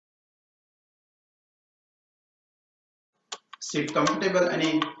Sit comfortable,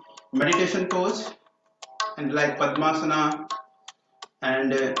 any meditation pose, and like Padmasana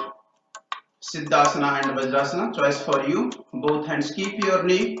and Siddhasana and Vajrasana, choice for you. Both hands keep your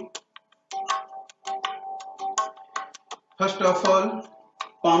knee. First of all,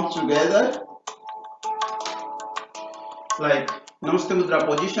 palms together, like Namaste Mudra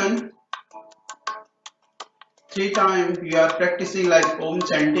position. 3 times you are practicing like Om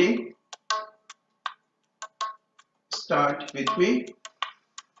chanting. Start with me.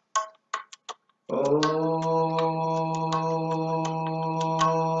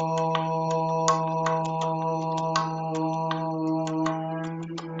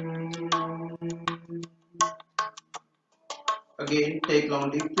 Again, take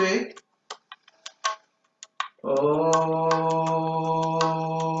long deep breath.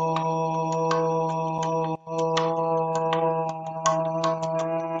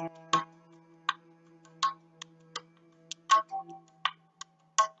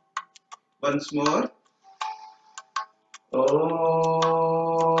 Once more.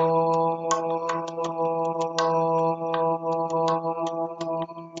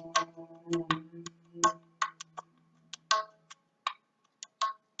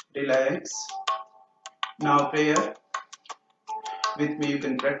 Relax. Now prayer. With me you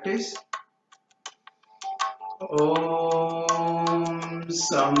can practice. Om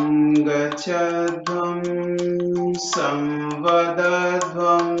Samgachadvam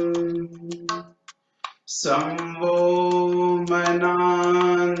Samvadadvam Samvo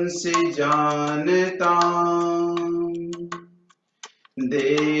Manansi Janitam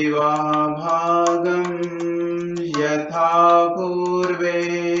Deva Bhagam Yatha Purve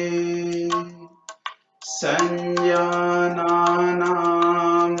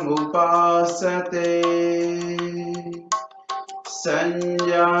Sanjananam Upasate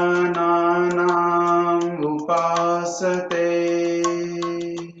Sanjananam Upasate.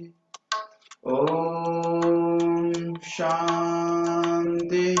 Om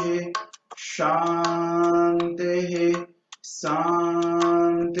Shanti Shanti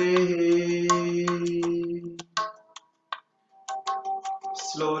Shanti.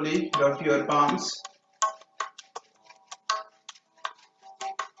 Slowly rub your palms.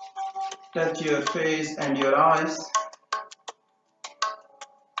 Touch your face and your eyes.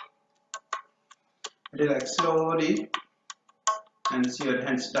 Relax slowly and see your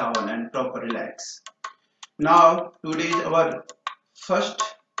hands down and proper relax. Now today is our first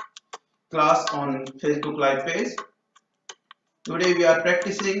class on Facebook Live page. Today we are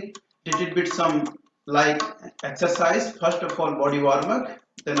practicing little bit some like exercise. First of all body warm up,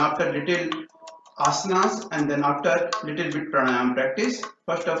 then after little asanas, and then after little bit pranayam practice.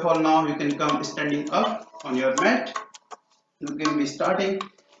 First of all, now you can come standing up on your mat. You can be starting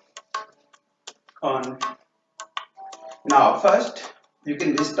on. Now first you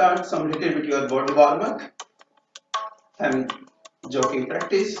can start some little bit your body warm up and jogging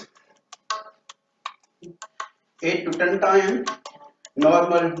practice. 8 to 10 times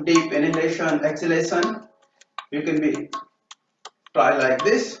normal deep inhalation exhalation. You can be try like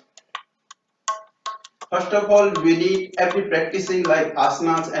this. First of all, we need every practicing like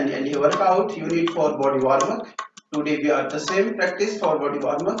asanas and any workout you need for body warm up. Today we are the same practice for body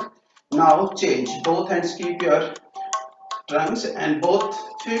warm up. Now change, both hands keep your trunks and both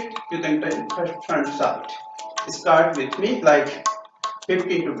feet you can turn front side. Start with me like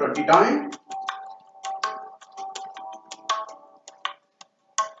 15 to 20 times.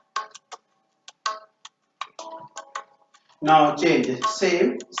 Now change,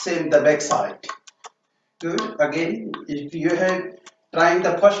 same the back side. Good. Again, if you have trying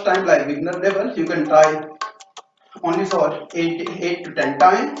the first time like beginner level, you can try only for 8 to 10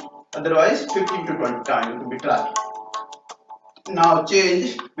 times. Otherwise 15 to 20 times you can be try. Now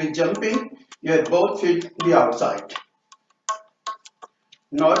change with jumping, your both feet be outside.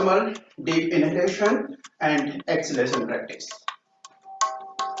 Normal deep inhalation and exhalation practice.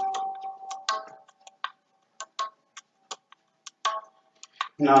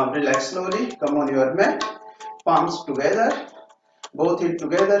 Now relax slowly, come on your mat, palms together, both feet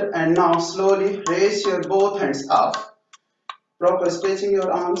together, and now slowly raise your both hands up. Proper stretching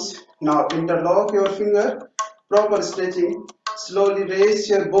your arms. Now interlock your finger, proper stretching. Slowly raise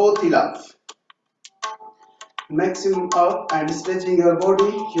your both heel up. Maximum up and stretching your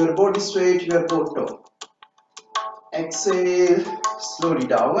body straight, your both toe. Exhale, slowly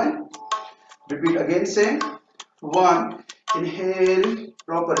down. Repeat again, same. 1, inhale,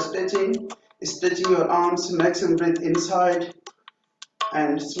 proper stretching your arms, maximum breath inside,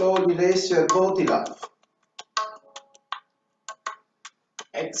 and slowly raise your both heel up.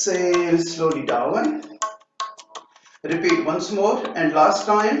 Exhale, slowly down. Repeat once more and last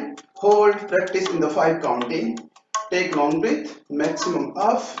time. Hold, practice in the 5 counting. Take long breath, maximum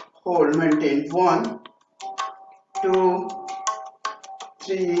up, hold, maintain 1, 2,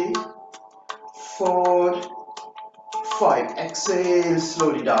 3, 4, 5. Exhale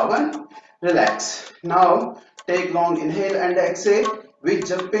slowly down. Relax. Now take long inhale and exhale with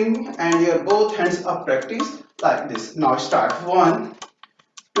jumping and your both hands up. Practice like this. Now start 1,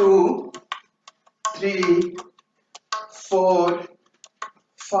 2, 3, 4,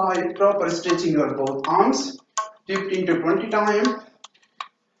 5. Proper stretching your both arms. 15 to 20 times.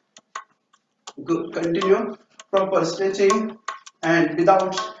 Good. Continue. Proper stretching and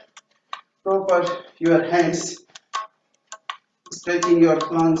without proper your hands. Stretching your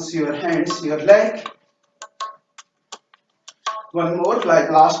lungs, your hands, your leg. One more like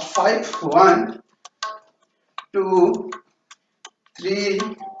last 5. 1, 2, 3,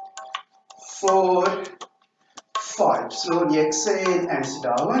 4, 5. Slowly exhale and sit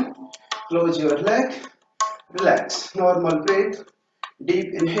down. Close your leg. Relax. Normal breath.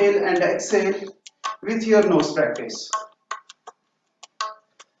 Deep inhale and exhale with your nose practice.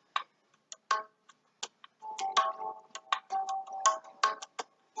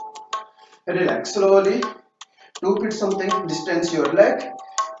 Relax slowly. 2 feet something, distance your leg.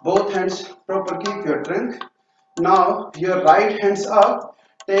 Both hands proper, keep your trunk. Now your right hands up.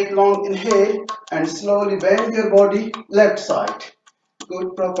 Take long inhale and slowly bend your body left side.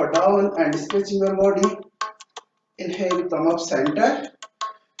 Good, proper down and stretching your body. Inhale, come up center.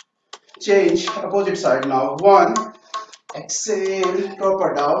 Change opposite side now. 1, exhale,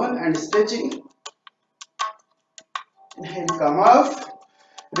 proper down and stretching. Inhale, come up.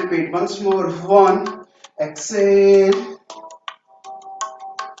 Repeat once more. 1, exhale,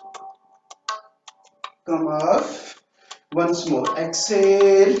 come up. Once more.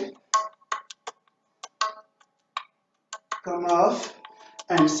 Exhale, come up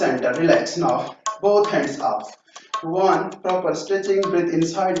and center. Relax now. Both hands up. 1, proper stretching. Breathe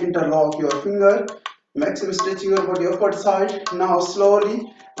inside. Interlock your finger. Maximum stretching your body upward side. Now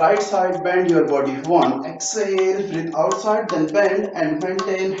slowly right side bend your body. 1, exhale, breathe outside, then bend and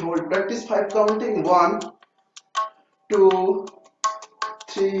maintain. Hold. Practice 5 counting. 1, 2,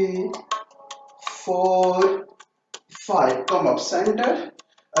 3, 4, 5. Come up center.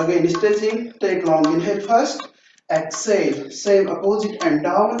 Again stretching. Take long inhale first. Exhale. Same opposite and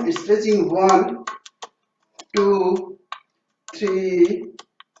down. Stretching. 1, 2, 3,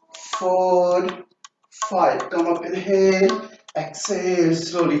 4, 5. Come up, inhale, exhale,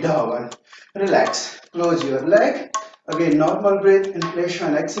 slowly down. Relax. Close your leg. Again, normal breath,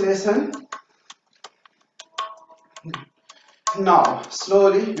 inhalation, exhalation. Now,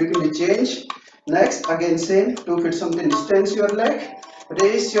 slowly, we can change. Next, again, same. 2 feet something, distance your leg.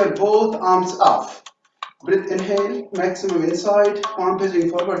 Raise your both arms up. Breathe, inhale, maximum inside, palm facing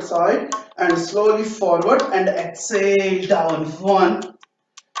forward side, and slowly forward and exhale down. 1.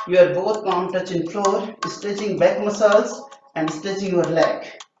 Your both palm touching floor, stretching back muscles and stretching your leg.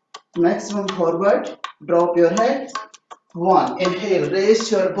 Maximum forward, drop your head. 1. Inhale, raise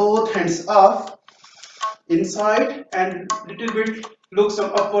your both hands up, inside and little bit look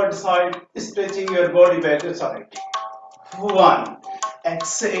some upward side, stretching your body back to side. 1.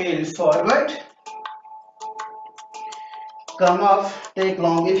 Exhale, forward. Come up, take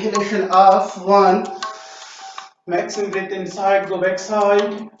long inhalation up. 1. Maximum breath inside, go back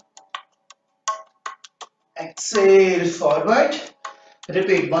side. Exhale, forward.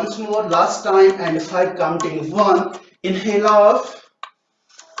 Repeat once more, last time and 5 counting. 1. Inhale up.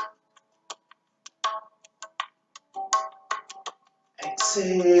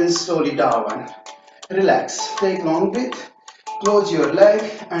 Exhale, slowly down. Relax, take long breath. Close your leg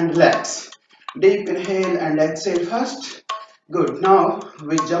and relax. Deep inhale and exhale first. Good. Now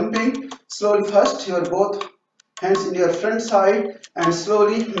with jumping, slowly first your both hands in your front side and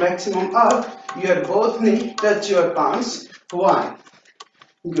slowly maximum up. Your both knee touch your palms. 1.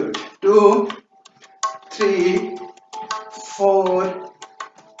 Good. 2, 3, 4,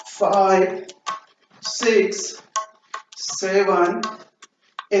 5, 6, 7,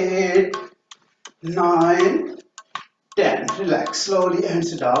 8, 9, 10. Relax slowly,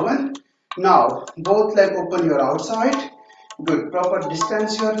 hands down. Now both leg open your outside. Good. Proper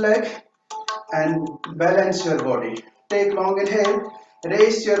distance your leg and balance your body. Take long inhale.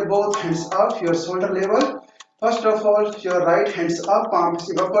 Raise your both hands up, your shoulder level. First of all, your right hands up, palm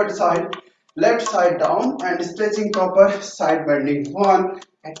facing upward side, left side down and stretching proper side bending. 1.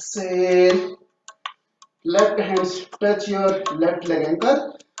 Exhale. Left hands touch your left leg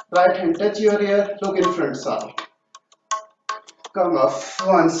ankle. Right hand touch your ear. Look in front side. Come up.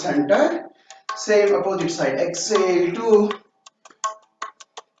 1. Center. Same opposite side. Exhale, 2.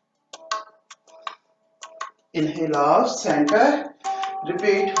 Inhale off, center.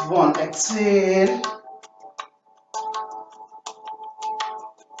 Repeat, 1. Exhale.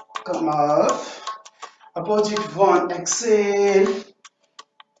 Come up. Opposite, 1. Exhale.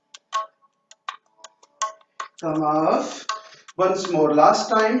 Come off. Once more, last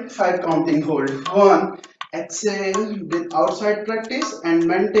time, 5 counting hold. 1, exhale, breathe outside practice and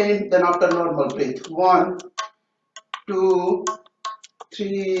maintain, then after normal breath. 1, 2,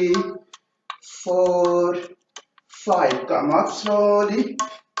 3, 4, 5. Come up slowly.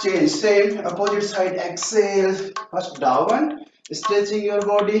 Change, same, opposite side, exhale. First down, stretching your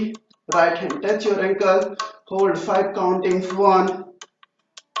body. Right hand touch your ankle. Hold 5 counting. 1,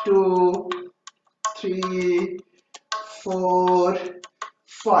 2, 3, 4,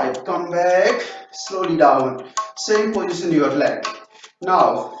 5. Come back slowly down. Same position your leg.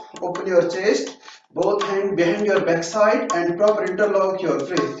 Now open your chest, both hands behind your backside and proper interlock your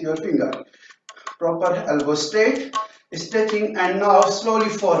wrist, your finger. Proper elbow straight, stretching, and now slowly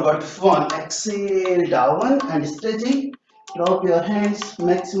forward. 1. Exhale down and stretching. Drop your hands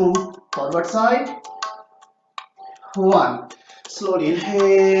maximum forward side. 1. Slowly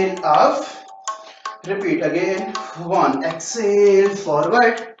inhale up. Repeat again. 1. Exhale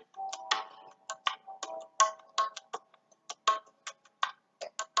forward.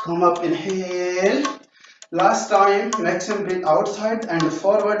 Come up, inhale. Last time, maximum breathe outside and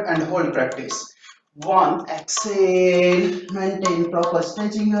forward and hold practice. 1. Exhale. Maintain proper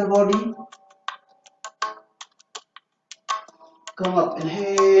stretching your body. Come up,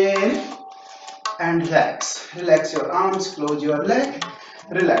 inhale. And relax. Relax your arms, close your leg.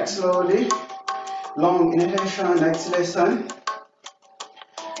 Relax slowly. Long inhalation, exhalation.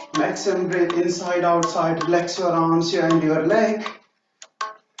 Maximum breathe inside, outside. Relax your arms and your leg.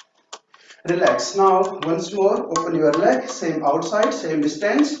 Relax. Now once more, open your leg, same outside, same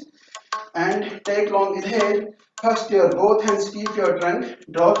distance, and take long inhale. First your both hands keep your trunk,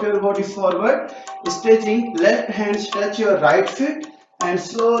 drop your body forward, stretching. Left hands touch your right foot and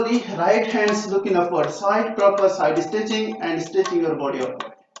slowly right hands looking upward side, proper side stretching and stretching your body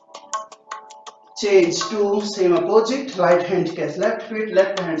upward. Change to same opposite, right hand catch left foot,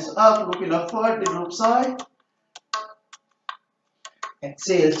 left hands up, looking upward, the group side.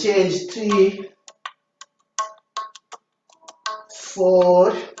 Exhale, change 3,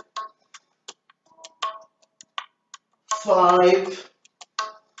 4, 5,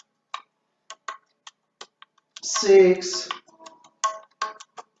 6,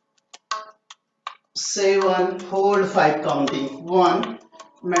 7, hold 5 counting. 1,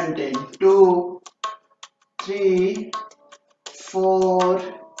 maintain. 2, 3, 4,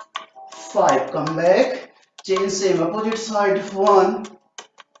 5. Come back. Change same opposite side. 1,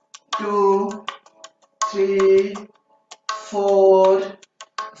 2, 3, 4,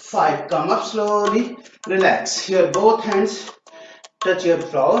 5. Come up slowly. Relax. Here both hands touch your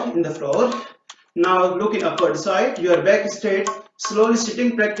floor in the floor. Now looking upward side. Your back straight. Slowly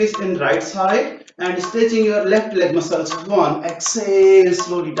sitting practice in right side and stretching your left leg muscles. 1. Exhale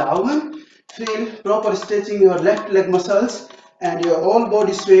slowly down. Feel proper stretching your left leg muscles and your whole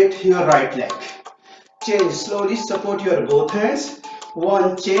body straight your right leg. Change slowly, support your both hands.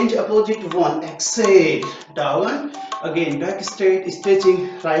 1, change opposite. 1, exhale down. Again back straight, stretching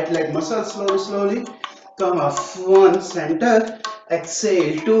right leg muscle slowly. Come up. 1, center.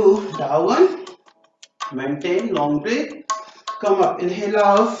 Exhale. 2, down. Maintain long breath. Come up, inhale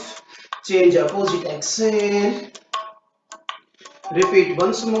off. Change opposite. Exhale. Repeat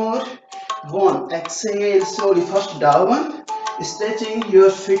once more. 1, exhale slowly. First down. Stretching your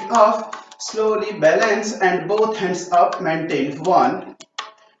feet off. Slowly balance and both hands up. Maintain. 1,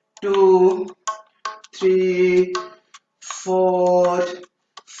 2, 3, 4,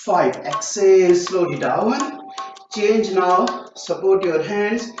 5. Exhale slowly down. Change now. Support your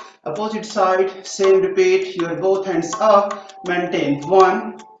hands. Opposite side. Same repeat. Your both hands up. Maintain.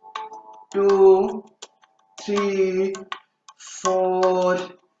 1, 2, 3, 4,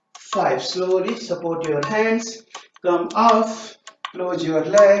 5. Slowly support your hands. Come off. Close your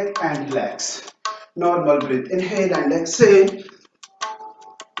leg and relax. Normal breath. Inhale and exhale.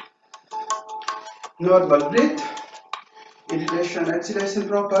 Normal breath. Inhalation, exhalation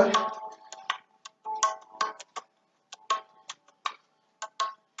proper.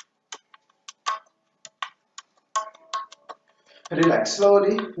 Relax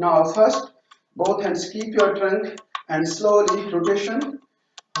slowly. Now first, both hands keep your trunk and slowly rotation.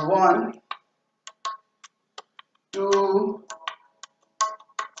 1, 2,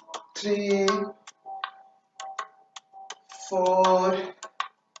 3, 4,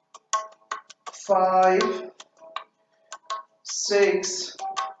 5, 6,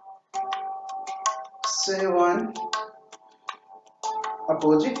 7,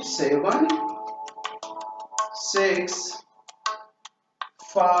 opposite 7, 6,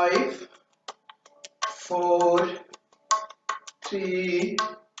 5, 4, 3,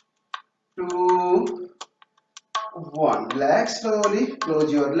 2, 1. Relax slowly,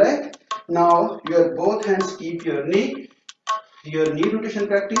 close your leg. Now your both hands keep your knee rotation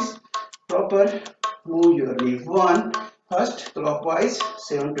practice. Proper, move your knee. 1, first clockwise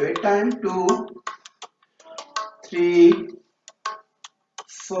 7 to 8 times. 2, 3,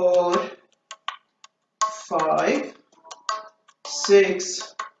 4, 5,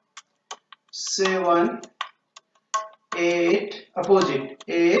 6, 7, 8, opposite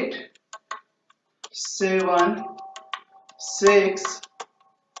 8, 7, 6,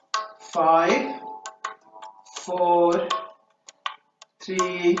 5, 4,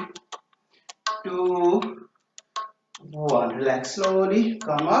 3, 2, 1. Relax slowly,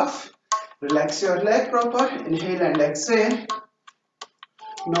 come up, relax your leg proper, inhale and exhale,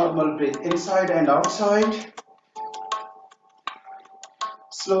 normal breathe inside and outside.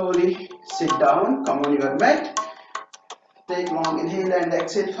 Slowly sit down, come on your mat, take long inhale and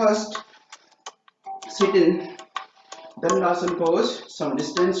exhale first, sit in Dandasana pose, some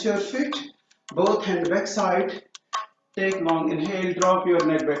distance your feet, both hand back side, take long inhale, drop your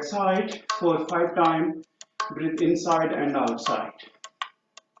neck back side, 4, 5 times, breathe inside and outside.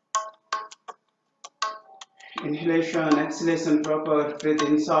 Inhalation, exhalation proper, breathe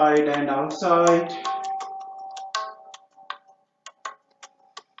inside and outside.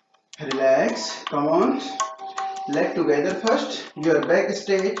 Relax, come on, leg together first, your back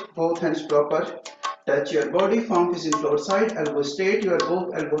straight, both hands proper, touch your body, palm facing floor side, elbow straight, your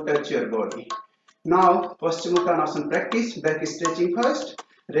both elbow touch your body. Now, Paschimottanasana practice, back stretching first,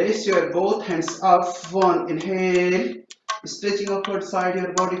 raise your both hands up, 1, inhale, stretching upward side,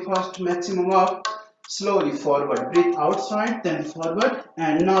 your body first, maximum up, slowly forward, breathe outside, then forward,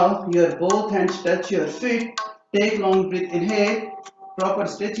 and now your both hands touch your feet, take long breath, inhale, proper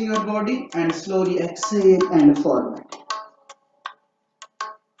stretching your body, and slowly exhale and forward.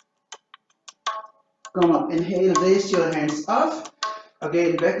 Come up, inhale, raise your hands up.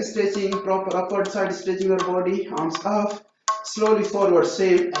 Again, back stretching, proper upward side stretching your body, arms up. Slowly forward,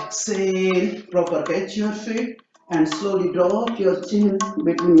 same, exhale, proper catch your feet, and slowly drop your chin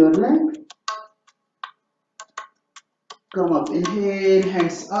between your legs. Come up, inhale,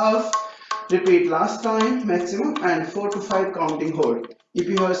 hands up. Repeat last time, maximum, and 4 to 5 counting hold. If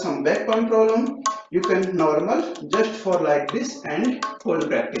you have some back pain problem, you can normal, just for like this and hold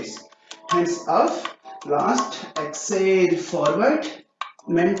practice. Hands up, last, exhale, forward,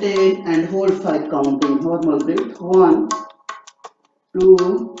 maintain and hold 5 counting, normal breath, 1,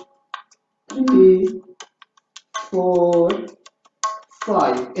 2, 3, 4,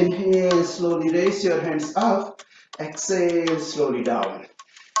 5. Inhale, slowly raise your hands up, exhale, slowly down.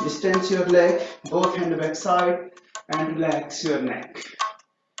 Distance your leg, both hand back side, and relax your neck.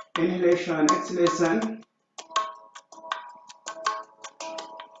 Inhalation, exhalation.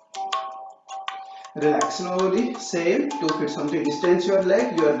 Relax slowly, same, 2 feet something, distance your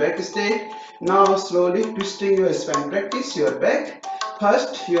leg, your back straight. Now slowly twisting your spine, practice your back.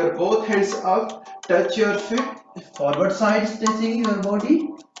 First, your both hands up, touch your feet, forward side stretching your body,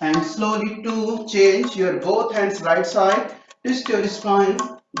 and slowly to change your both hands right side, twist your spine,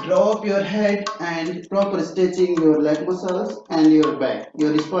 drop your head and proper stretching your leg muscles and your back,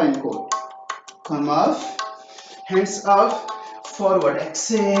 your spine cord. Come up, hands up, forward,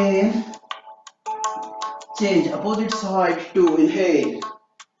 exhale. Change opposite side, 2, inhale.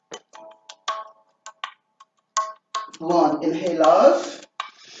 1, inhale up,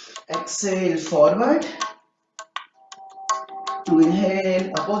 exhale forward. 2,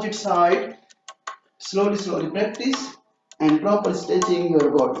 inhale, opposite side. Slowly practice and proper stretching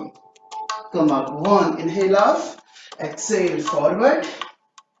your body. Come up, 1, inhale up, exhale forward.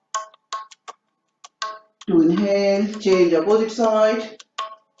 2, inhale, change opposite side.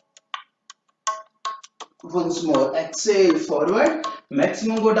 Once more, exhale forward,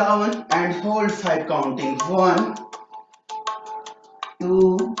 maximum go down and hold 5 counting, 1,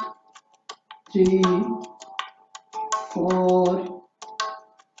 2, 3, 4,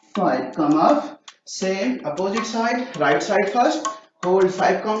 5, come up, same, opposite side, right side first, hold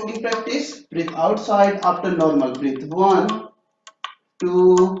 5 counting practice, breathe outside after normal breath, 1,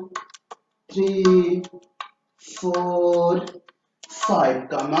 2, 3, 4, 5,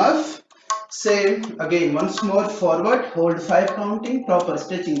 come up. Same again, once more forward, hold 5 counting, proper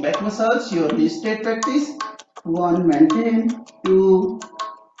stretching back muscles, your knee straight practice, 1, maintain, 2,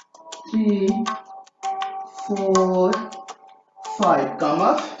 3, 4, 5. Come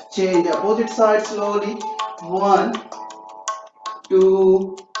up, change opposite side slowly. 1,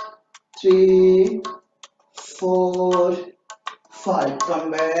 2, 3, 4, 5.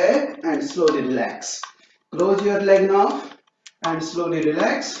 Come back and slowly relax. Close your leg now and slowly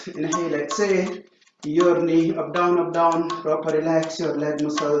relax. Inhale, exhale. Your knee up, down. Proper relax your leg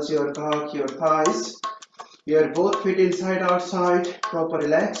muscles, your calf, your thighs. Your both feet inside, outside. Proper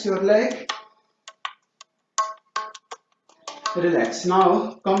relax your leg. Relax.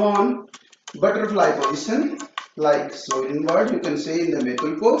 Now, come on. Butterfly position. Like slow inward, you can say in the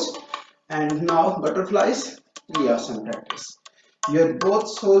maple pose. And now, butterflies. Triasana practice. Your both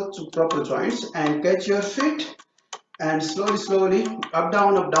soles to proper joints and catch your feet and slowly up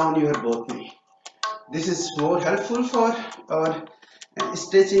down your both knee. This is more helpful for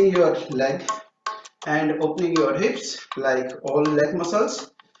stretching your leg and opening your hips like all leg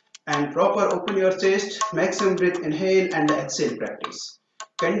muscles, and proper open your chest, maximum breath, inhale and exhale practice.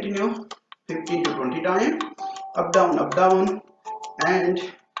 Continue 15 to 20 times, up down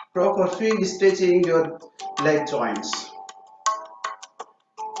and proper feel stretching your leg joints.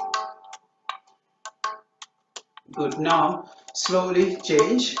 Good. Now slowly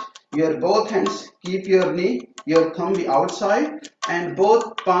change your both hands, keep your knee, your thumb be outside and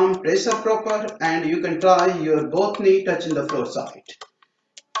both palm pressure proper, and you can try your both knee touching the floor side.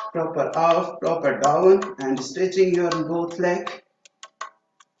 Proper up, proper down and stretching your both leg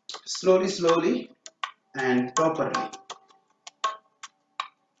slowly and properly.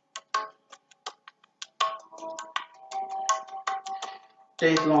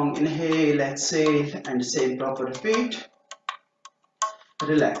 Take long inhale, exhale and same proper repeat.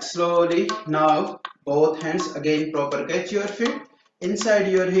 Relax slowly. Now both hands again proper catch your feet inside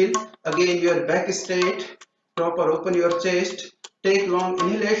your heel, again your back straight, proper open your chest, take long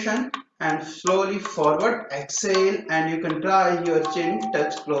inhalation and slowly forward exhale, and you can try your chin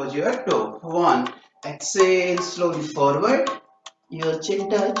touch close your toe. 1, exhale slowly forward, your chin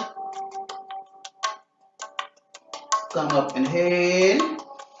touch, come up, inhale,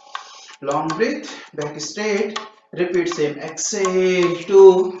 long breath, back straight, repeat same, exhale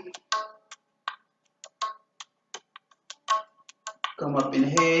 2, come up,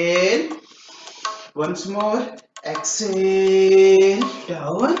 inhale, once more, exhale,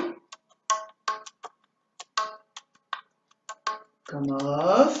 down, come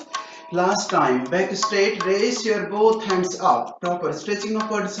up, last time, back straight, raise your both hands up, proper stretching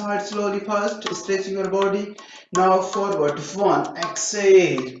upward side slowly first, stretching your body, now forward, 1,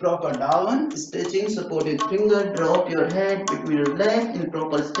 exhale, proper down, stretching, supporting finger, drop your head between your legs in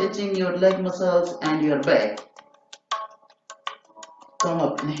proper stretching your leg muscles and your back. Come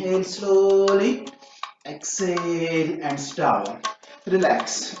up, inhale slowly, exhale and down.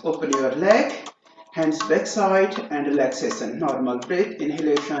 Relax, open your leg, hands back side and relaxation. Normal breath,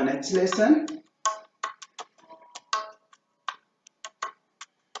 inhalation, exhalation.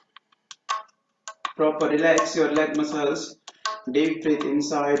 Proper relax your leg muscles, deep breath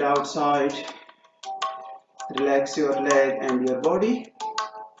inside, outside. Relax your leg and your body.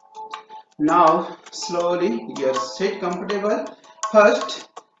 Now slowly you sit comfortable. First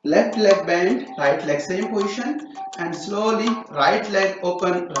left leg bend, right leg same position, and slowly right leg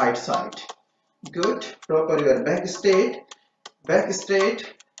open right side. Good. Proper your back straight,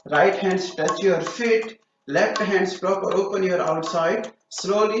 right hands touch your feet, left hands proper open your outside,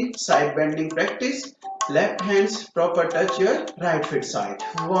 slowly side bending practice, left hands proper touch your right foot side.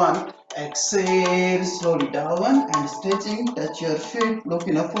 1, exhale slowly down and stretching, touch your feet,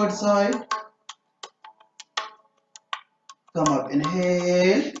 looking upward side. Come up,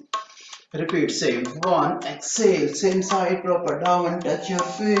 inhale, repeat same, 1, exhale, same side, proper down, touch your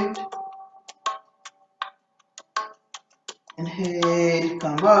feet, inhale,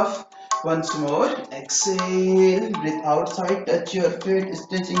 come up, once more, exhale, breathe outside, touch your feet,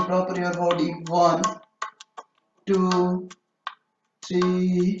 stretching proper your body, 1, 2,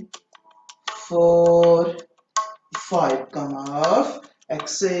 3, 4, 5, come up,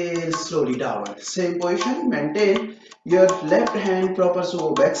 exhale, slowly down, same position, maintain. Your left hand proper so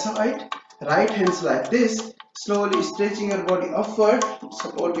go back side, right hands like this, slowly stretching your body upward,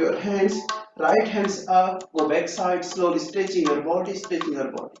 support your hands, right hands up, go back side, slowly stretching your body,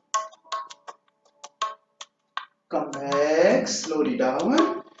 come back, slowly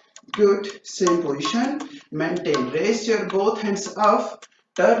down, good, same position, maintain, raise your both hands up,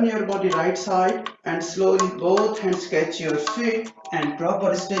 turn your body right side and slowly both hands catch your feet and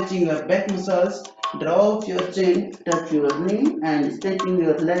proper stretching your back muscles. Drop your chin, touch your knee and stretching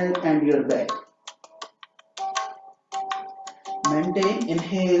your leg and your back. maintain,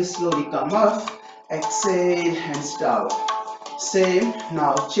 inhale, slowly come up, exhale, hands down. Same,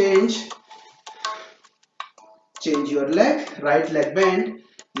 now change your leg, right leg bend,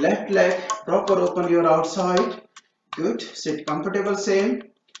 left leg proper, open your outside, good, sit comfortable, same,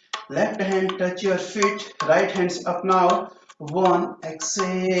 left hand touch your feet, right hands up now, 1,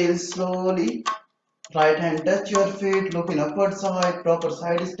 exhale, slowly, right hand touch your feet, look in upward side, proper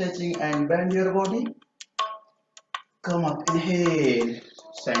side stretching and bend your body, come up, inhale,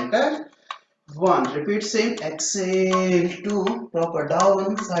 center, 1, repeat same, exhale, 2, proper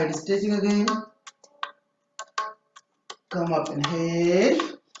down, side stretching again, come up, inhale,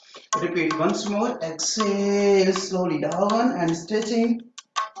 repeat once more, exhale, slowly down and stretching,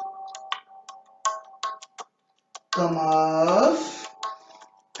 come up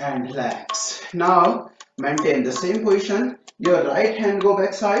and relax. Now maintain the same position, your right hand go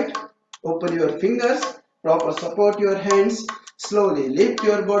back side, open your fingers, proper support your hands, slowly lift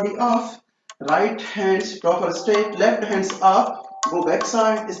your body off, right hands proper straight, left hands up, go back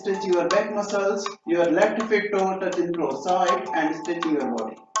side, stretch your back muscles, your left foot toe touching floor side and stretching your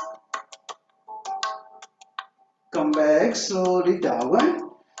body. Come back slowly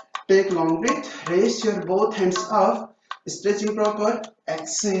down, take long breath, raise your both hands up, stretching proper,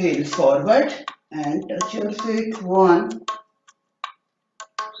 exhale forward and touch your feet, 1,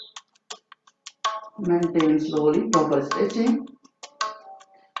 maintain slowly, proper stretching,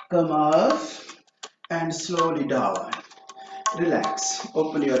 come up and slowly down, relax,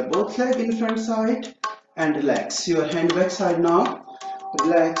 open your both leg in front side and relax, your hand back side now,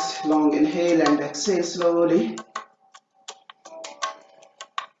 relax, long inhale and exhale slowly,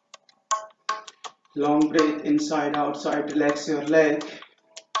 long breath inside, outside, relax your leg,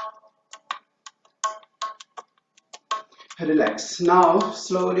 relax. Now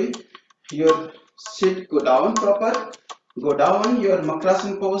slowly your sit go down proper, go down your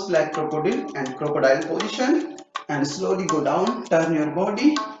makrasana pose like crocodile position and slowly go down, turn your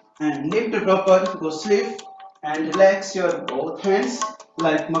body and lift proper, go sleep and relax your both hands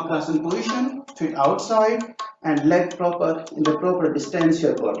like makrasana position, feet outside and leg proper in the proper distance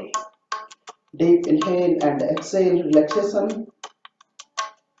your body. Deep inhale and exhale, relaxation.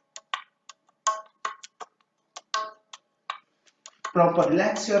 Proper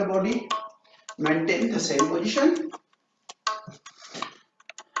relax your body, maintain the same position.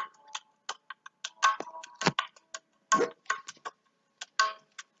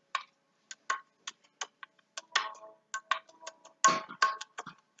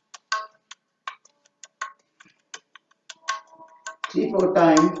 Three, 4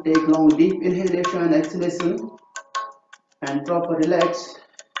 times, take long deep inhalation, exhalation and proper relax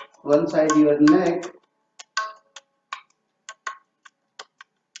one side your neck.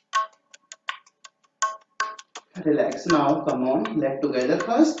 Relax now, come on, leg together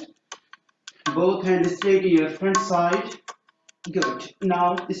first. Both hands straight in your front side. Good.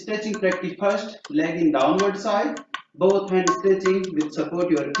 Now stretching practice first, leg in downward side. Both hands stretching with support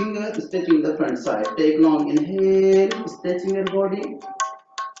your finger, stretching the front side. Take long inhale, stretching your body.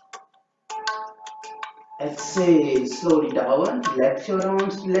 Exhale, slowly down. Relax your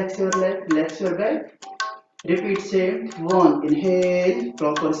arms, relax your leg, relax your back. Repeat same. 1, inhale,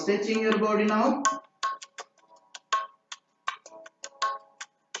 proper stretching your body now.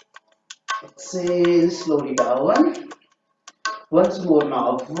 Exhale, slowly down. Once more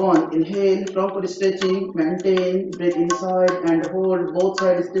now. 1, inhale, proper stretching, maintain, breathe inside and hold both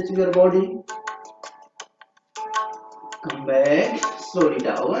sides, stretching your body. Come back, slowly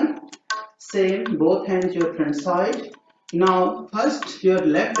down. Same, both hands your front side. Now, first your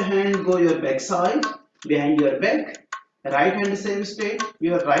left hand go your back side, behind your back. Right hand same straight,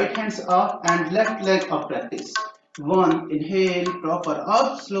 your right hands up and left leg up practice. 1, inhale, proper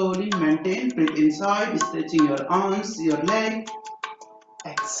up, slowly maintain, breathe inside, stretching your arms, your leg.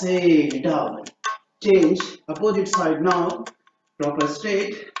 Exhale, down. Change, opposite side now, proper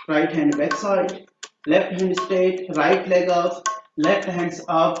straight, right hand back side, left hand straight, right leg up, left hands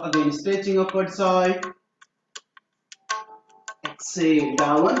up, again stretching upward side. Exhale,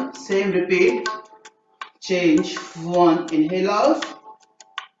 down, same repeat. Change, 1, inhale out.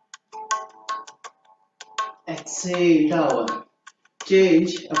 Exhale, down.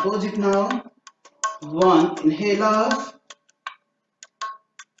 Change, opposite now. 1, inhale out.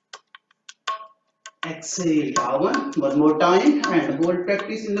 Exhale, down. One more time and hold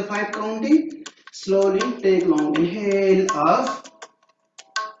practice in the 5 counting. Slowly take long inhale up.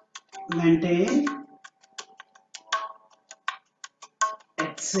 Maintain.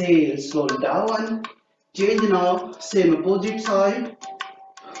 Exhale, slowly down. Change now, same opposite side.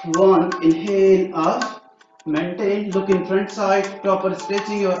 1, inhale up. Maintain, look in front side, proper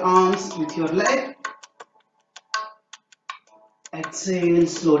stretching your arms with your leg. Exhale,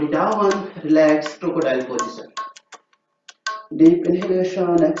 slowly down, relax, crocodile position. Deep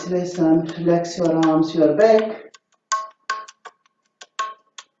inhalation, exhalation, relax your arms, your back.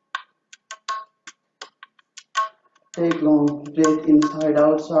 Take long breath inside,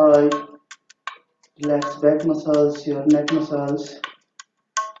 outside. Relax back muscles, your neck muscles.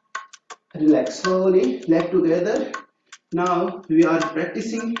 Relax slowly, leg together. Now we are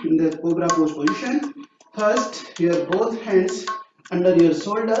practicing in the cobra pose position. First, your both hands under your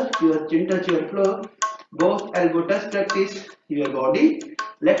shoulder, your chin touch your floor, both elbow touch practice your body,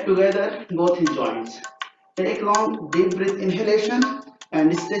 leg together, both hip joints. Take long deep breath inhalation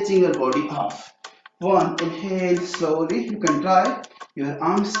and stretching your body off. One, inhale slowly, you can try. Your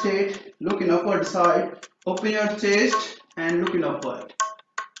arms straight, look in upward side, open your chest and look in upward.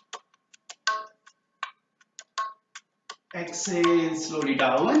 Exhale slowly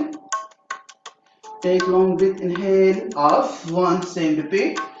down. Take long breath, inhale, off. One, same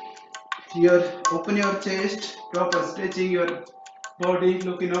repeat. Open your chest, proper stretching your body,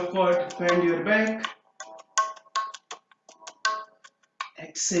 looking upward, bend your back.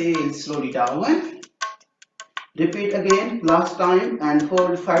 Exhale slowly down. Repeat again, last time, and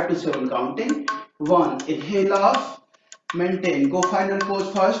hold 5 to 7 counting. 1, inhale off, maintain, go final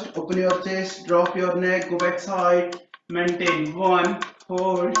pose first, open your chest, drop your neck, go back side, maintain, 1,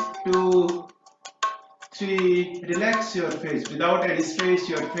 hold, 2, 3, relax your face, without any stress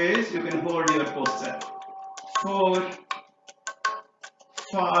your face, you can hold your posture, 4,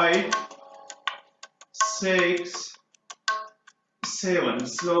 5, 6, 7,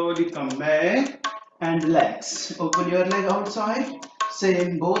 slowly come back and relax. Open your leg outside.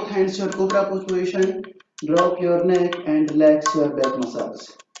 Same, both hands your cobra pose position. Drop your neck and relax your back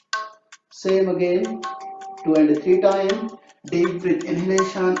muscles. Same again, 2 and 3 times. Deep breath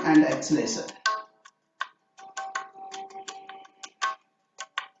inhalation and exhalation.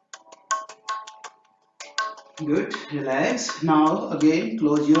 Good, relax. Now again,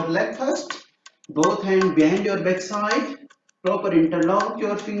 close your leg first. Both hands behind your back side. Proper interlock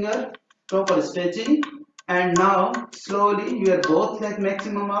your finger. Proper stretching, and now slowly your both leg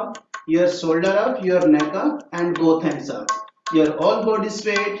maximum up, your shoulder up, your neck up, and both hands up. Your all body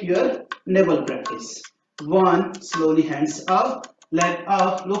straight, your navel practice. 1, slowly hands up, leg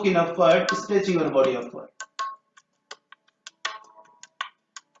up, looking upward, stretching your body upward.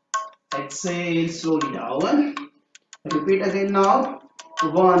 Exhale slowly down. Repeat again now.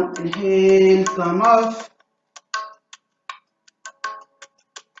 1, inhale, come up.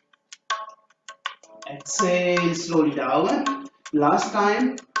 Exhale slowly down. Last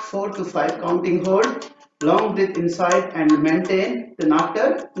time, 4 to 5 counting hold. Long breath inside and maintain. Then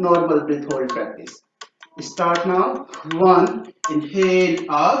after, normal breath hold practice. Start now. 1, inhale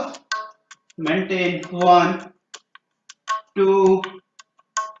up. Maintain. 1, 2,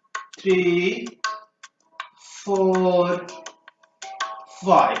 3, 4,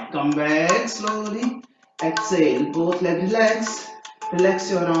 5. Come back slowly. Exhale. Both legs relax.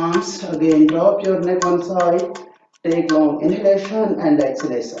 Relax your arms. Again, drop your neck one side. Take long inhalation and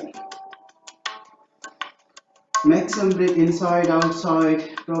exhalation. Make some breath inside,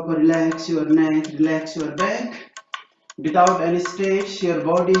 outside. Proper relax your neck, relax your back. Without any stress, your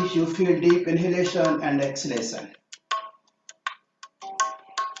body, you feel deep inhalation and exhalation.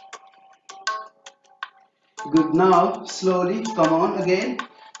 Good, now slowly come on again.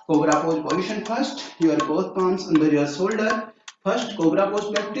 Cobra pose position first. Your both palms under your shoulder. First cobra pose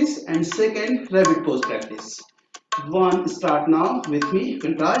practice and second rabbit pose practice. 1, start now with me. You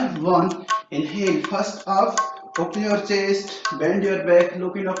can try. 1, inhale first up, open your chest, bend your back,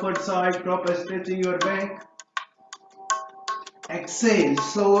 looking upward side, proper stretching your back. Exhale,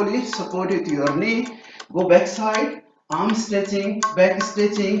 slowly support with your knee, go back side, arm stretching, back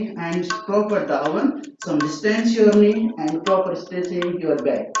stretching, and proper down. Some distance your knee and proper stretching your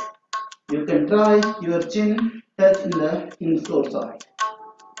back. You can try your chin touch in the floor side.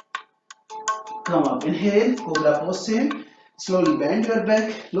 Come up, inhale, cobra pose same. Slowly bend your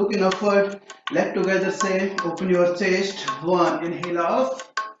back, looking upward, leg together same, open your chest. 1, inhale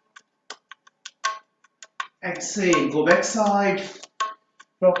off. Exhale, go back side,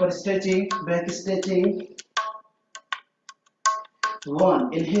 proper stretching, back stretching.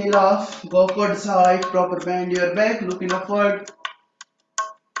 1, inhale off, go upward side, proper bend your back, looking upward.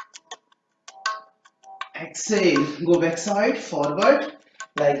 Exhale, go back side, forward,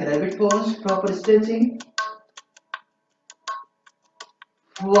 like rabbit pose, proper stretching.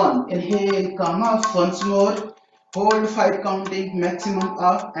 1, inhale, come up, once more, hold 5 counting, maximum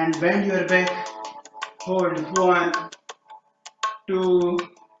up and bend your back. hold 1, 2,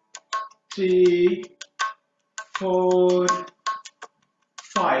 3, 4,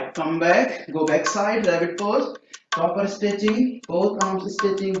 5. Come back, go back side, rabbit pose. Proper stretching, both arms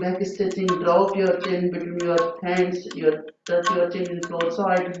stretching, back stretching. Drop your chin between your hands, touch your chin in floor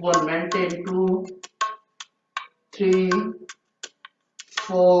side. 1, maintain. 2, 3,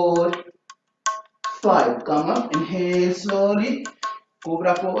 4, 5. Come up, inhale slowly,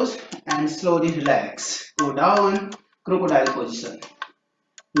 cobra pose, and slowly relax. Go down, crocodile position.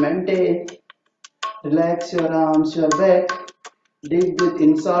 Maintain, relax your arms, your back. Deep breath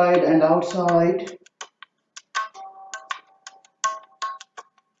inside and outside.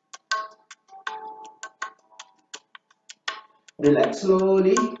 Relax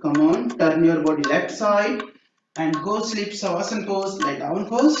slowly. Come on, turn your body left side and go sleep savasana pose, lie down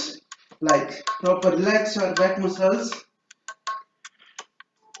pose. Like proper relax your back muscles.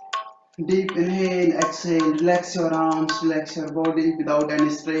 Deep inhale, exhale, relax your arms, relax your body without any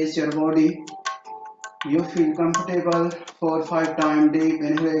stress your body. You feel comfortable. 4 5 times deep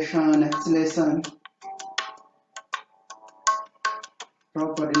inhalation, exhalation.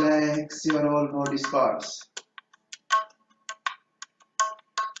 Proper relax your all body parts.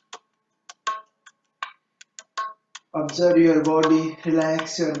 Observe your body,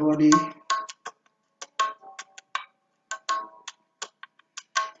 relax your body.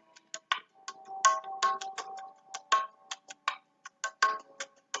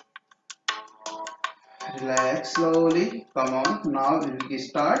 Relax slowly. Come on, now we will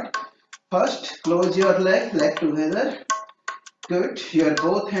start. First, close your leg together. Good. Your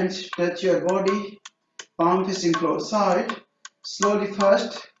both hands touch your body. Palm facing floor side. Slowly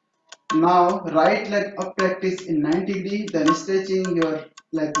first. Now, right leg up practice in 90 degree, then stretching your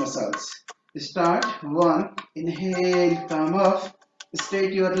leg muscles. Start. 1. Inhale, come up.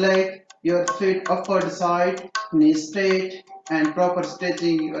 Straight your leg, your feet upward side, knees straight, and proper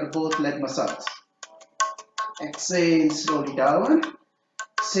stretching your both leg muscles. Exhale slowly down.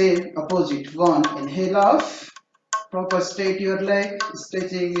 Same opposite. 1. Inhale off. Proper straight your leg,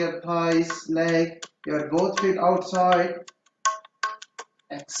 stretching your thighs, leg, your both feet outside.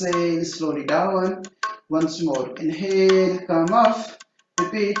 Exhale slowly down. Once more. Inhale, come off.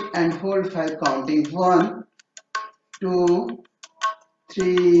 Repeat and hold 5 counting. 1, 2,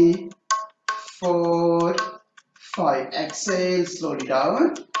 3, 4, 5. Exhale slowly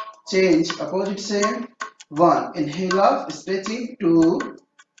down. Change opposite same. 1. Inhale off, stretching. 2,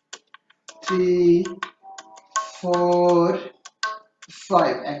 3, 4,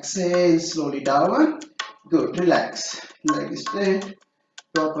 5. Exhale slowly down. Good. Relax. Leg straight.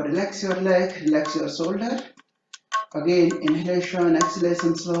 Proper relax your leg. Relax your shoulder. Again, inhalation,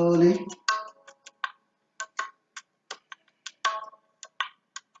 exhalation slowly.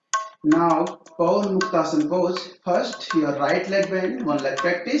 Now, Paul Muktasana pose. First, your right leg bend, one leg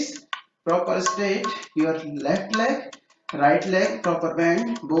practice. Proper straight, your left leg, right leg, proper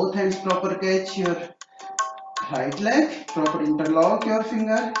bend. Both hands proper catch your right leg. Proper interlock your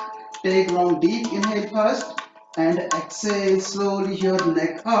finger. Take long deep inhale first and exhale slowly your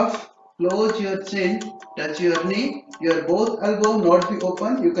neck up. Close your chin, touch your knee. Your both elbow not be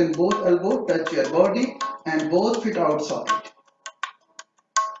open. You can both elbow touch your body and both feet outside.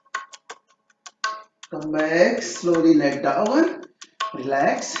 Come back, slowly leg down,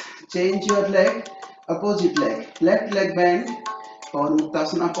 relax, change your leg, opposite leg, left leg bend, for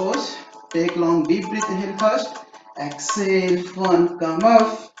Muktasana pose. Take long deep breath, inhale first, exhale, 1, come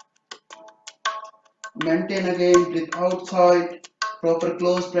up, maintain again, breathe outside, proper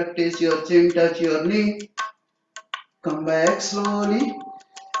close practice, your chin touch your knee, come back slowly,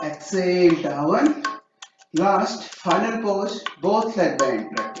 exhale, down, last, final pose, both leg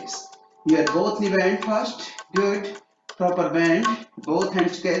bend practice. Your both knee bend first, good, proper bend, both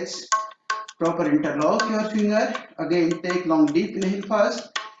hands catch, proper interlock your finger, again take long deep inhale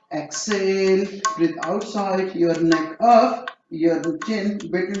first, exhale, breathe outside, your neck up, your chin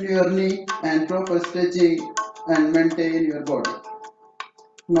between your knee and proper stretching and maintain your body.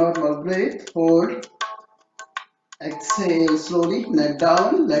 Normal breath, hold, exhale slowly, neck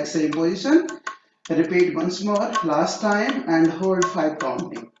down, leg same position, repeat once more, last time and hold 5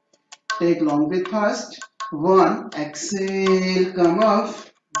 counting. Take long breath first. 1, exhale, come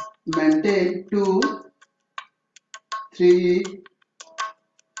off, maintain. 2, 3,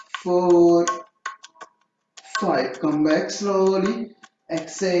 4, 5. Come back slowly.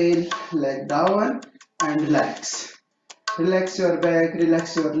 Exhale, leg down and relax. Relax your back,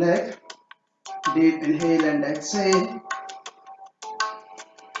 relax your leg. Deep inhale and exhale.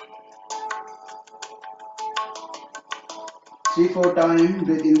 3-4 times.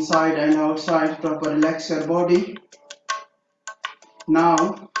 Breathe inside and outside. Proper relax your body.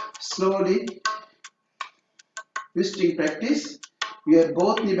 Now slowly twisting practice. Your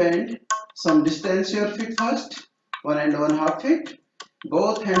both knee bend. Some distance your feet first. 1.5 feet.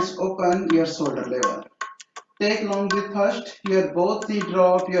 Both hands open your shoulder level. Take long breath first. Your both knee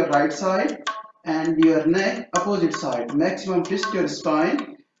drop your right side and your neck opposite side. Maximum twist your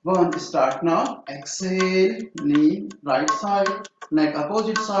spine. One, start now. Exhale, knee right side, neck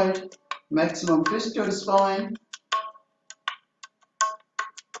opposite side. Maximum twist your spine.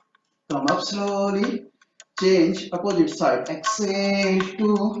 Come up slowly. Change opposite side. Exhale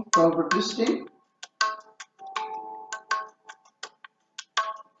to proper twisting.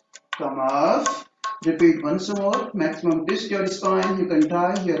 Come up. Repeat once more. Maximum twist your spine. You can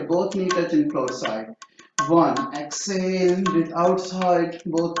try your both knee touching floor side. 1. Exhale. Breathe outside.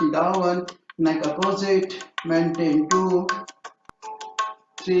 Both knee down. Neck opposite. Maintain 2,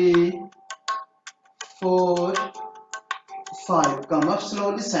 3, 4, 5. Come up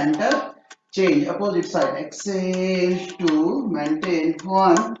slowly. Center. Change opposite side. Exhale. 2. Maintain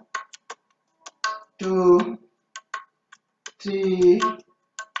 1, 2, 3,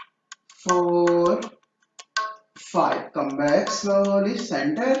 4, 5. Come back slowly.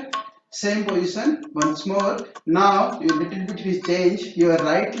 Center. Same position once more. Now you little bit will change your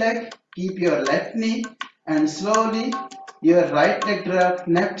right leg. Keep your left knee and slowly your right leg drop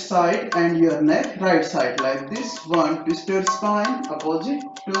left side and your neck right side like this. 1. Twist your spine opposite.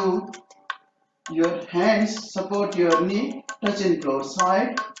 2. Your hands support your knee, touch in floor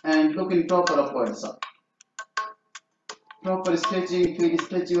side and look in proper upward side. Proper stretching, feel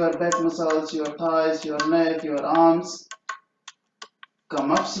stretch your back muscles, your thighs, your neck, your arms.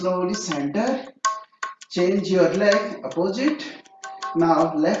 Come up slowly, center. Change your leg opposite.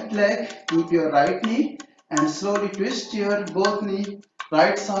 Now left leg, keep your right knee and slowly twist your both knee.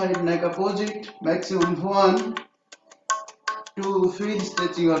 Right side, neck opposite. Maximum 1, 2, feel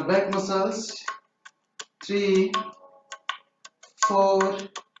stretching your back muscles. 3, 4,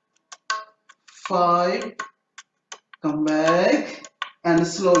 5. Come back and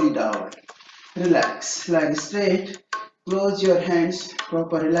slowly down. Relax, leg straight. Close your hands,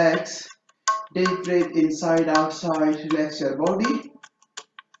 proper relax. Deep breath inside, outside. Relax your body.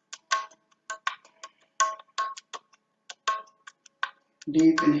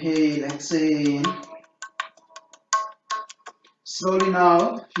 Deep inhale, exhale. Slowly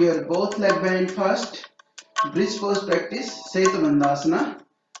now, your both leg bend first. Bridge pose practice, Setu Bandhasana.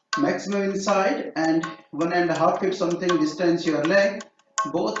 Maximum inside and 1.5 feet something distance your leg.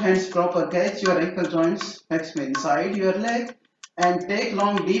 Both hands proper catch your ankle joints. Maximum inside your leg and take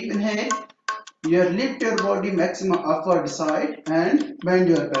long deep inhale. You lift your body maximum upward side and bend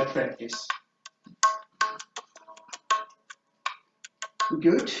your back practice.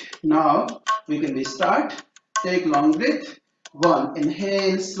 Good. Now we can restart. Take long breath. 1.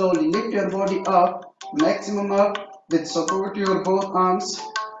 Inhale. Slowly lift your body up. Maximum up with support your both arms.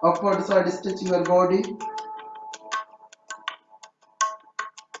 Upward side stretching your body.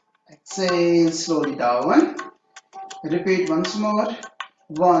 Exhale. Slowly down. Repeat once more.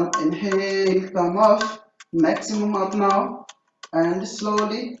 1. Inhale. Come up. Maximum up now. And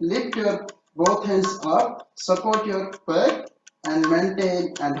slowly lift your both hands up. Support your back. And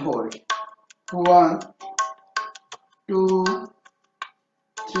maintain and hold. 1, 2,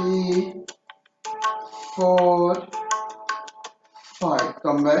 3, 4, 5.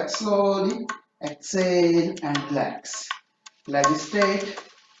 Come back slowly. Exhale and relax. Leg straight.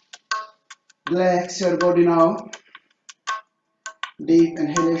 Relax your body now. Deep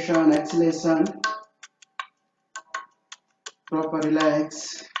inhalation, exhalation. Proper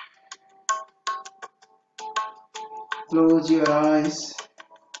relax. Close your eyes.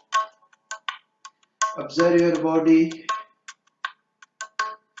 Observe your body.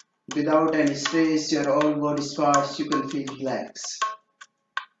 Without any stress, your all body parts you can feel relaxed.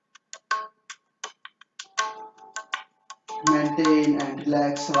 Maintain and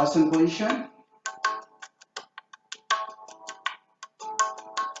relax Savasana position.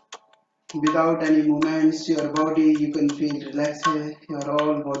 Without any movements, your body you can feel relaxed. Your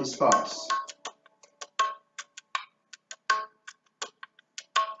all body parts.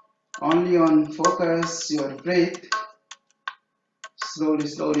 Only on focus your breath. Slowly,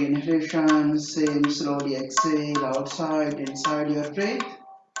 slowly inhalation, same slowly exhale outside, inside your breath.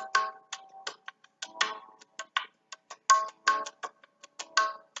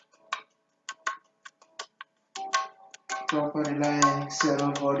 Proper relax your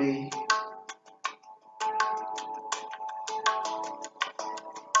whole body.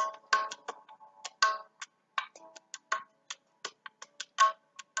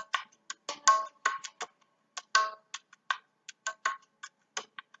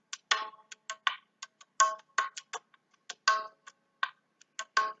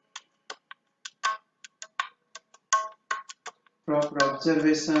 proper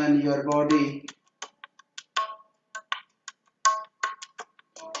observation your body.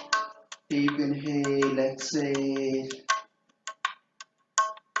 Deep inhale, exhale.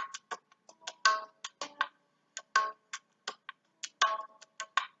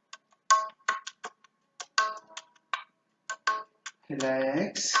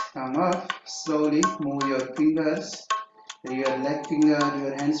 Relax, come up, slowly move your fingers, your leg finger,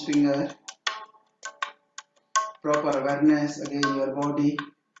 your hands finger. Proper awareness again your body.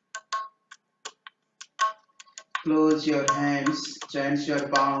 Close your hands, change your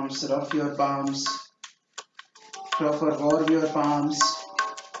palms, rough your palms. Proper warm your palms.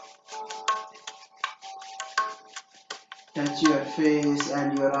 Touch your face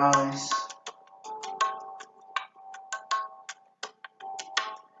and your eyes.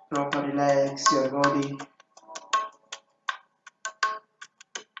 Proper relax your body.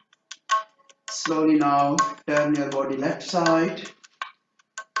 Slowly now turn your body left side.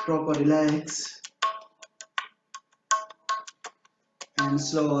 Proper relax. And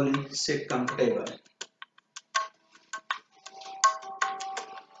slowly sit comfortable.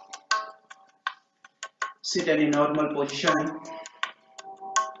 Sit in a normal position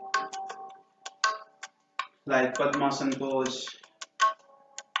like Padmasana pose,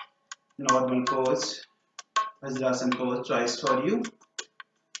 normal pose, Vajrasana pose, choice for you.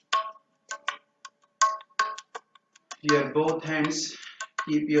 Here both hands,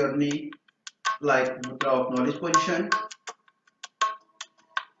 keep your knee like mudra of knowledge position.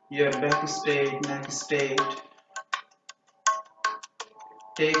 Your back straight, neck straight.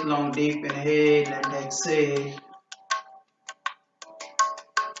 Take long deep inhale and exhale.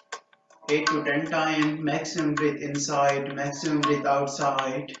 8 to 10 times, maximum breath inside, maximum breath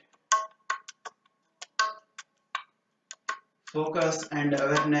outside. Focus and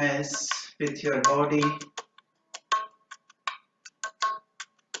awareness with your body.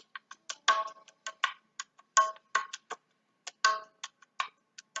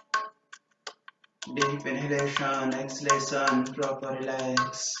 Deep inhalation, exhalation, proper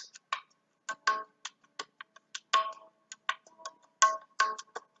relax.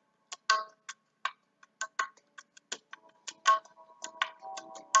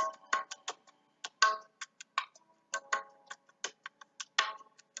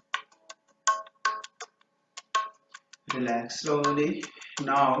 Relax slowly.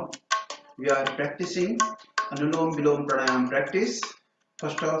 Now we are practicing Anulom Vilom Pranayam practice.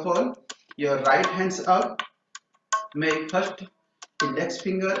 First of all, your right hands up. Make first index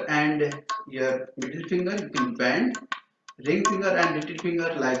finger and your middle finger you can bend. Ring finger and little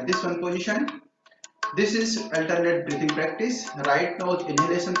finger like this one position. This is alternate breathing practice. Right nose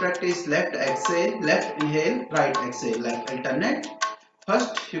inhalation practice. Left exhale, left inhale, right exhale like alternate.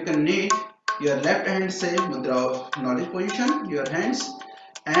 First you can need your left hand same mudra of knowledge position, your hands,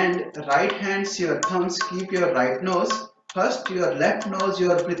 and right hands, your thumbs, keep your right nose. First your left nose,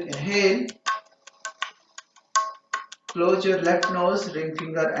 your breath inhale. Close your left nose, ring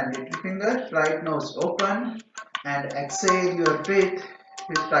finger and little finger, right nose open, and exhale your breath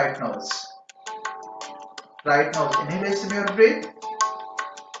with right nose. Right nose inhalation your breath,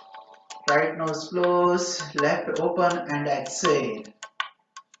 right nose close, left open and exhale.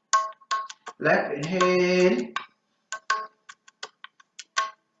 Left inhale,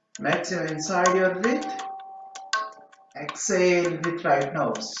 maximum inside your breath, exhale with right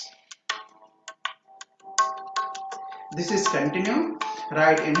nose. This is continue.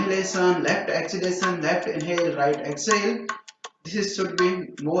 Right inhalation, left exhalation, left inhale, right exhale. This should be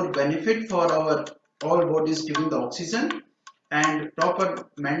more benefit for our all bodies giving the oxygen and proper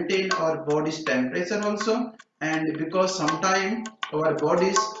maintain our body's temperature also. And because sometimes our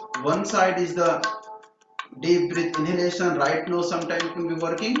bodies one side is the deep breath inhalation, right nose sometimes you can be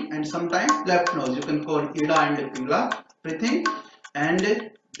working, and sometimes left nose you can call Ida and Pingala breathing.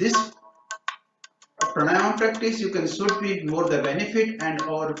 And this pranayama practice you can should be more the benefit and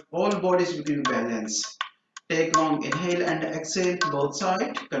our all bodies will be balance. Take long inhale and exhale both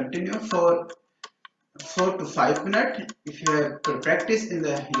sides. Continue for 4 to 5 minutes if you have to practice in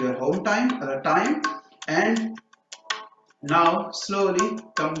your home time other time. And now slowly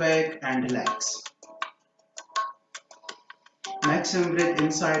come back and relax. Maximum breath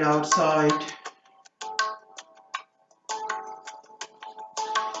inside outside.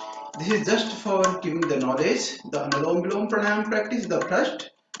 This is just for giving the knowledge. The Anulom Vilom Pranayam practice the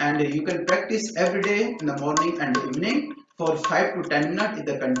first, and you can practice every day in the morning and evening for 5 to 10 minutes in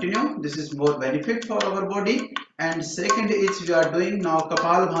the continue. This is more benefit for our body. And second is we are doing now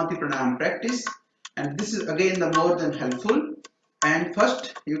Kapalabhati Pranayam practice, and this is again the more than helpful. And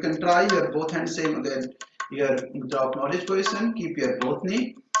first you can try your both hands same again. your drop knowledge position, keep your both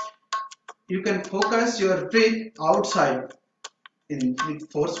knee. You can focus your breath outside in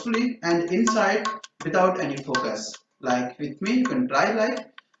forcefully and inside without any focus. Like with me, you can try like.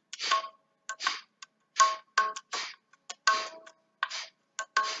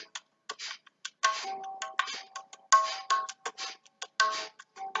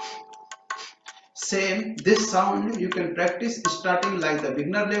 Same, this sound you can practice starting like the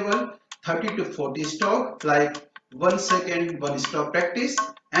beginner level, 30 to 40 stroke, like 1 second, 1 stroke practice.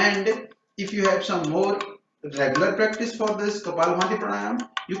 And if you have some more regular practice for this Kapalbhati pranayam,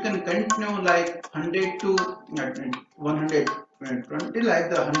 you can continue like 100 to 120, like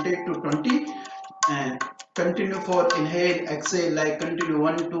the 100 to 20. And continue for inhale, exhale, like continue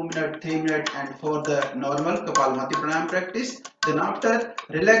 1, 2 minutes, 3 minutes, and for the normal Kapalbhati pranayam practice. Then after,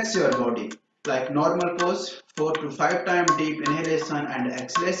 relax your body like normal pose, 4 to 5 times deep inhalation and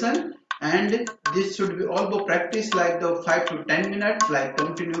exhalation. And this should be also practice like the 5 to 10 minutes, like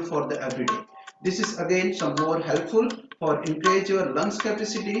continue for the everyday. This is again some more helpful for increase your lungs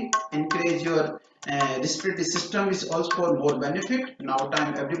capacity, increase your respiratory system is also for more benefit. Now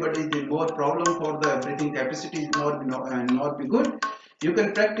time everybody is more problem for the breathing capacity is not be good. You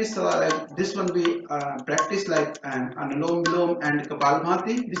can practice like this one we practice like Anulom Vilom and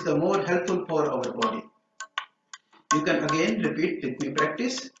Kapalbhati. This is the more helpful for our body. You can again repeat with me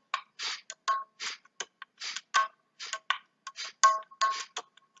practice.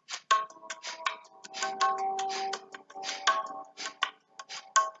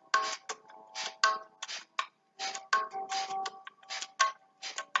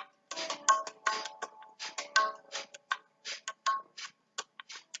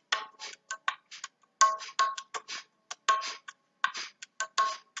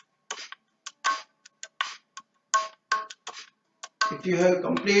 If you have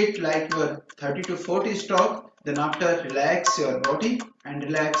complete like your 30 to 40 stroke, then after relax your body and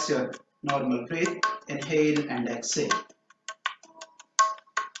relax your normal breath, inhale and exhale.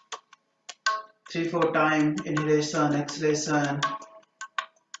 3-4 times inhalation, exhalation.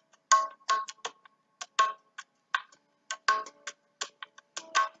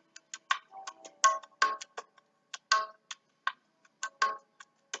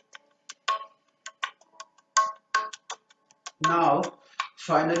 Now,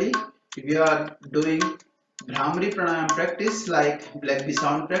 finally, we are doing Bhramari Pranayam practice like Black B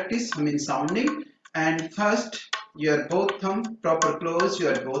sound practice, means sounding. And first, your both thumb proper close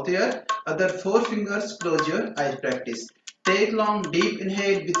your both ear, other 4 fingers close your eyes practice. Take long deep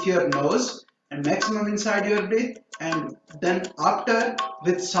inhale with your nose and maximum inside your breath, and then after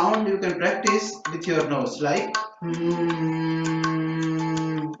with sound you can practice with your nose like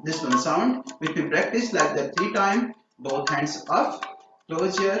this one sound. We can practice like that 3 times. Both hands up,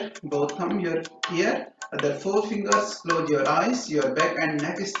 close your both thumb your ear, other 4 fingers close your eyes, your back and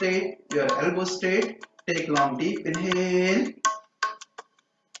neck straight, your elbow straight. Take long deep inhale.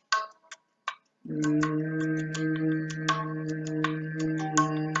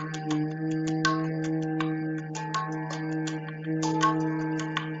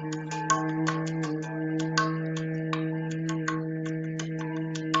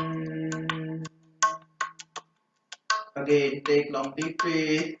 Again, take long deep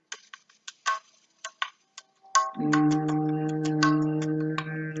breath.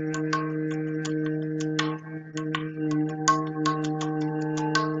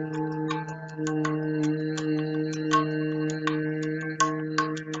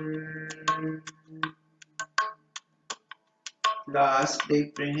 Last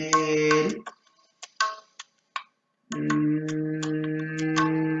deep inhale.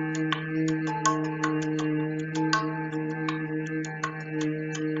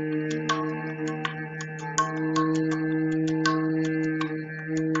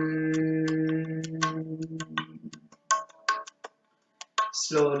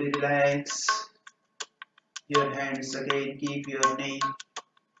 Slowly relax your hands again, keep your knee,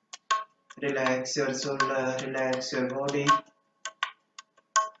 relax your shoulder, relax your body.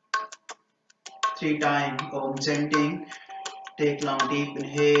 3 times Om chanting. Take long deep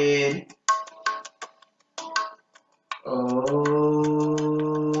inhale.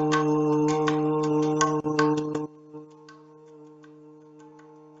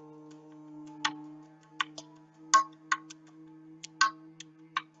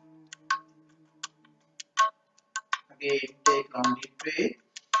 Again, take long deep breath.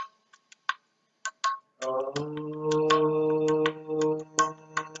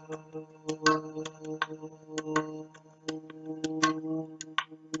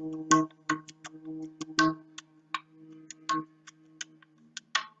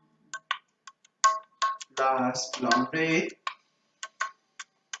 last long breath.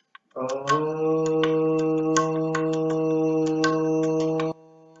 Oh.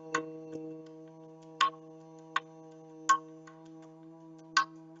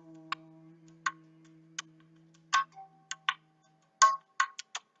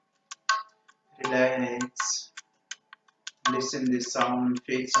 Relax. Listen the sound,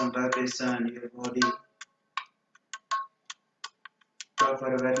 feel some vibration in your body.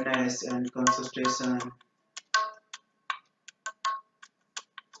 Proper awareness and concentration.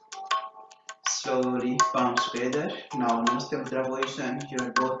 Slowly, palms together. Now, Namaste Mudra position.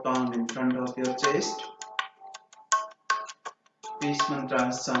 Your both palms in front of your chest. Peace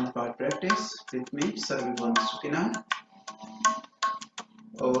mantra sound part practice with me. Sarvibhavantu Sukhina.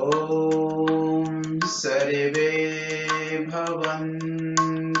 Om Sarve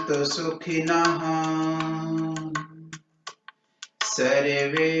Bhavantu Sukhinah.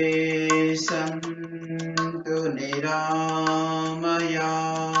 Sarve Santu Niramaya.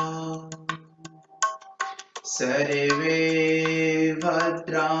 Sarve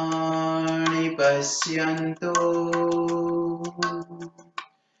Bhadrani Pasyantu.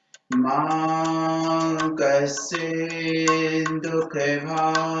 Ma Kasya Dukha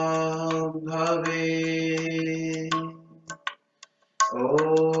Bhave.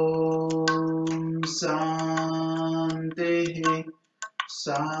 Om Shanti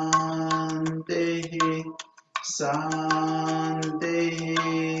Shanti Shanti.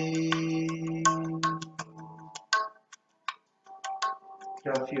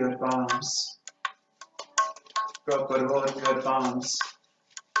 Drop your palms. Proper hold your palms.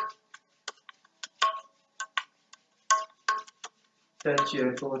 Touch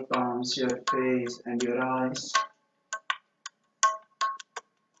your both palms, your face and your eyes.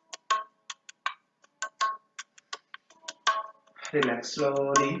 Relax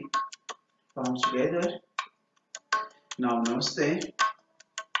slowly, palms together. Now Namaste.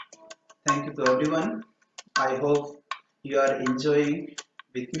 Thank you to everyone. I hope you are enjoying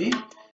with me.